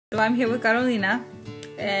So I'm here with Carolina,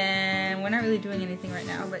 and we're not really doing anything right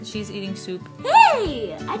now, but she's eating soup.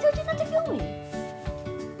 Hey! I told you not to film me.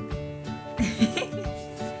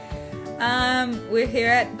 We're here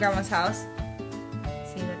at Grandma's house.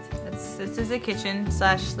 See, this is the kitchen /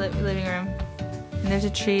 living room. And there's a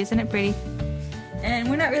tree, isn't it pretty? And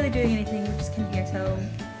we're not really doing anything, we're just kind of here, so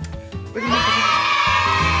we're gonna make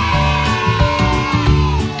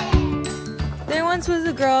a There once was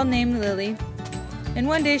a girl named Lily. And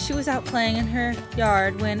one day she was out playing in her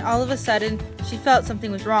yard when all of a sudden she felt something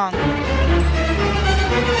was wrong.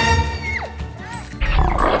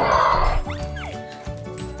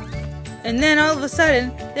 And then all of a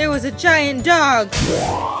sudden there was a giant dog.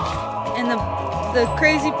 And the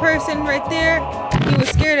crazy person right there, he was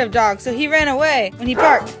scared of dogs, so he ran away when he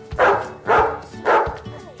barked.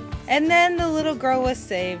 And then the little girl was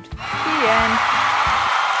saved. The end.